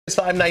It's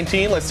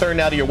 5:19. Let's turn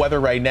now to your weather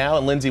right now.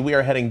 And Lindsay, we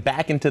are heading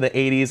back into the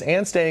 80s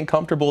and staying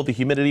comfortable. The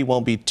humidity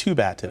won't be too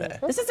bad today.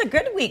 This is a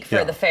good week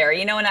for the fair,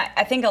 you know, and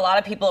I think a lot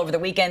of people over the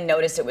weekend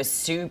noticed it was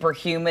super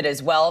humid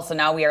as well. So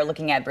now we are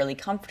looking at really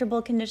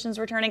comfortable conditions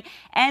returning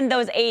and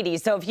those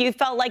 80s. So if you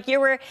felt like you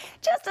were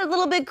just a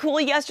little bit cool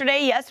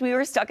yesterday, yes, we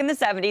were stuck in the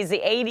 70s. The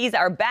 80s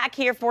are back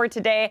here for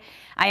today.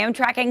 I am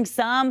tracking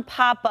some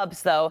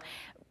pop-ups though.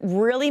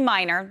 Really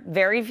minor,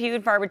 very few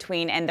and far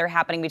between, and they're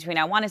happening between,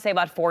 I want to say,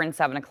 about 4 and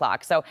 7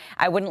 o'clock. So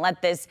I wouldn't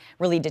let this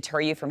really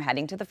deter you from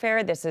heading to the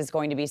fair. This is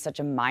going to be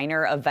such a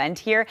minor event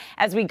here.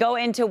 As we go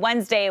into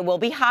Wednesday, it will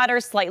be hotter,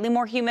 slightly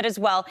more humid as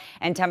well,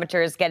 and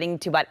temperatures getting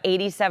to about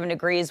 87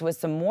 degrees with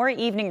some more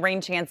evening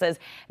rain chances.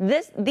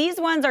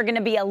 These ones are going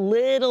to be a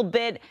little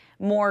bit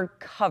more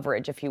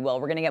coverage, if you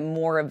will. We're going to get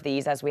more of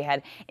these as we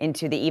head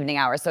into the evening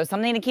hours. So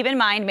something to keep in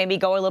mind, maybe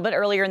go a little bit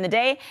earlier in the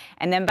day.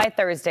 And then by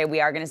Thursday,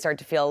 we are going to start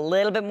to feel a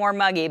little bit more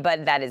muggy,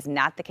 but that is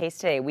not the case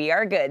today. We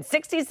are good.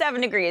 67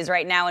 degrees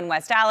right now in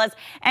West Allis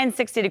and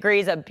 60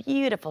 degrees. A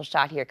beautiful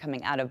shot here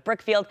coming out of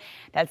Brookfield.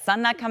 That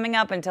sun not coming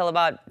up until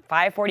about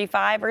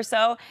 5:45 or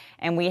so.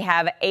 And we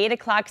have 8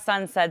 o'clock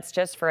sunsets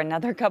just for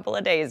another couple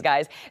of days,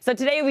 guys. So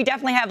today we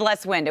definitely have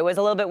less wind. It was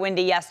a little bit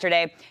windy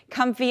yesterday.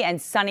 Comfy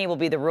and sunny will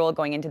be the rule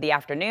going into the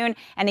afternoon.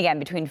 And again,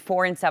 between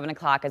 4 and 7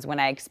 o'clock is when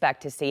I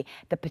expect to see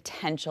the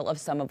potential of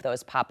some of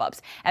those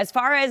pop-ups. As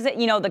far as,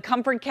 you know, the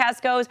comfort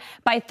cast goes,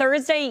 by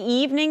Thursday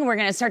evening, we're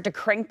going to start to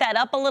crank that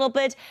up a little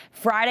bit.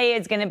 Friday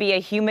is going to be a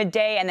humid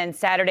day. And then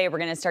Saturday, we're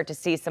going to start to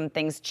see some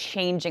things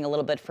changing a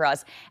little bit for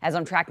us as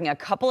I'm tracking a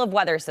couple of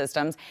weather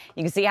systems.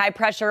 You can see high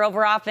pressure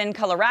over off in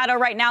Colorado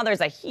right now.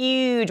 There's a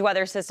huge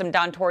weather system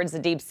down towards the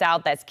deep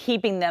south that's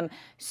keeping them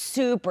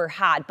super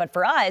hot. But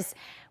for us,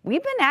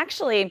 we've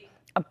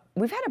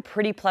had a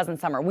pretty pleasant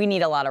summer. We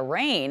need a lot of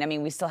rain. I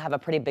mean, we still have a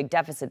pretty big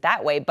deficit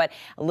that way, but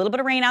a little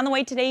bit of rain on the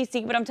way today. You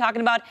see what I'm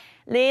talking about?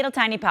 Little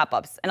tiny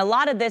pop-ups. And a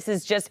lot of this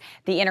is just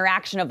the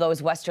interaction of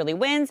those westerly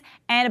winds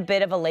and a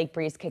bit of a lake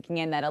breeze kicking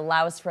in that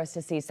allows for us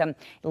to see some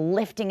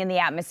lifting in the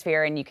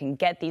atmosphere, and you can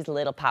get these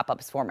little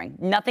pop-ups forming.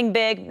 Nothing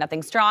big,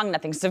 nothing strong,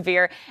 nothing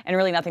severe, and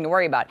really nothing to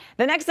worry about.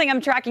 The next thing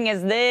I'm tracking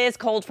is this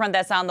cold front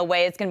that's on the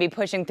way. It's going to be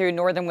pushing through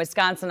northern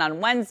Wisconsin on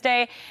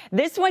Wednesday.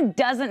 This one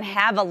doesn't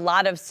have a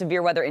lot of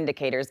severe weather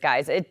indicators,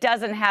 guys. It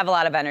doesn't have a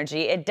lot of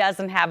energy. It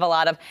doesn't have a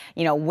lot of,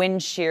 you know,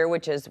 wind shear,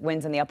 which is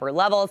winds in the upper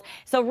levels.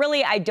 So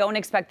really, I don't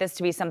expect this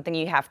to be something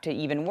you have to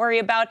even worry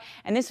about.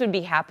 And this would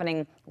be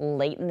happening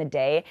late in the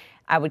day.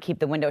 I would keep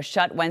the window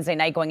shut Wednesday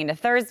night going into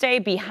Thursday.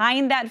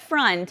 Behind that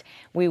front,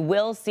 we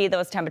will see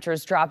those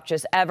temperatures drop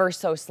just ever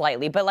so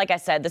slightly. But like I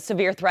said, the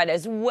severe threat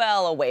is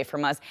well away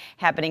from us,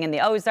 happening in the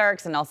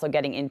Ozarks and also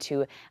getting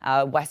into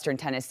western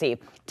Tennessee.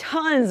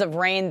 Tons of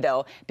rain,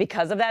 though,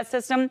 because of that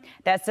system.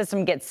 That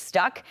system gets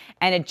stuck,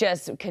 and it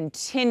just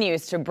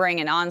continues to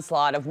bring an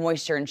onslaught of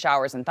moisture and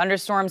showers and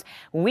thunderstorms.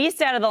 We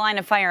stay out of the line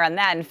of fire on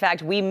that. In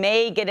fact, we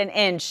may get an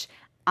inch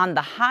on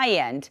the high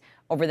end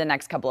over the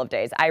next couple of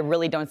days. I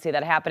really don't see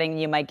that happening.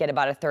 You might get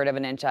about 1/3 of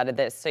an inch out of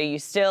this. So you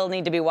still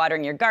need to be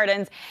watering your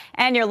gardens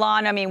and your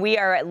lawn. I mean, we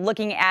are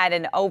looking at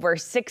an over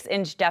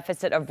 6-inch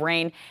deficit of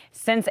rain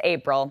since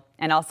April.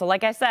 And also,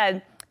 like I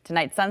said,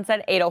 tonight's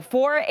sunset,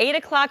 8:04, 8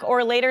 o'clock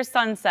or later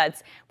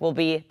sunsets will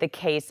be the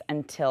case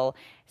until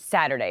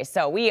Saturday.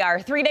 So we are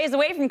 3 days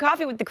away from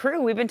Coffee with the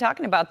Crew. We've been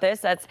talking about this.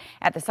 That's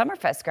at the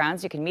Summerfest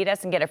grounds. You can meet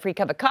us and get a free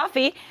cup of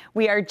coffee.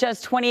 We are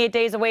just 28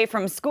 days away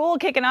from school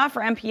kicking off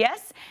for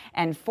MPS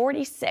and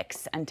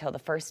 46 until the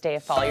first day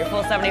of fall. Your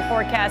full 7-day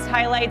forecast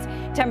highlights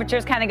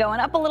temperatures kind of going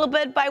up a little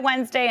bit by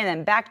Wednesday and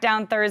then back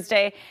down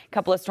Thursday. A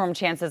couple of storm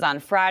chances on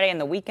Friday, and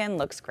the weekend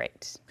looks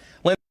great.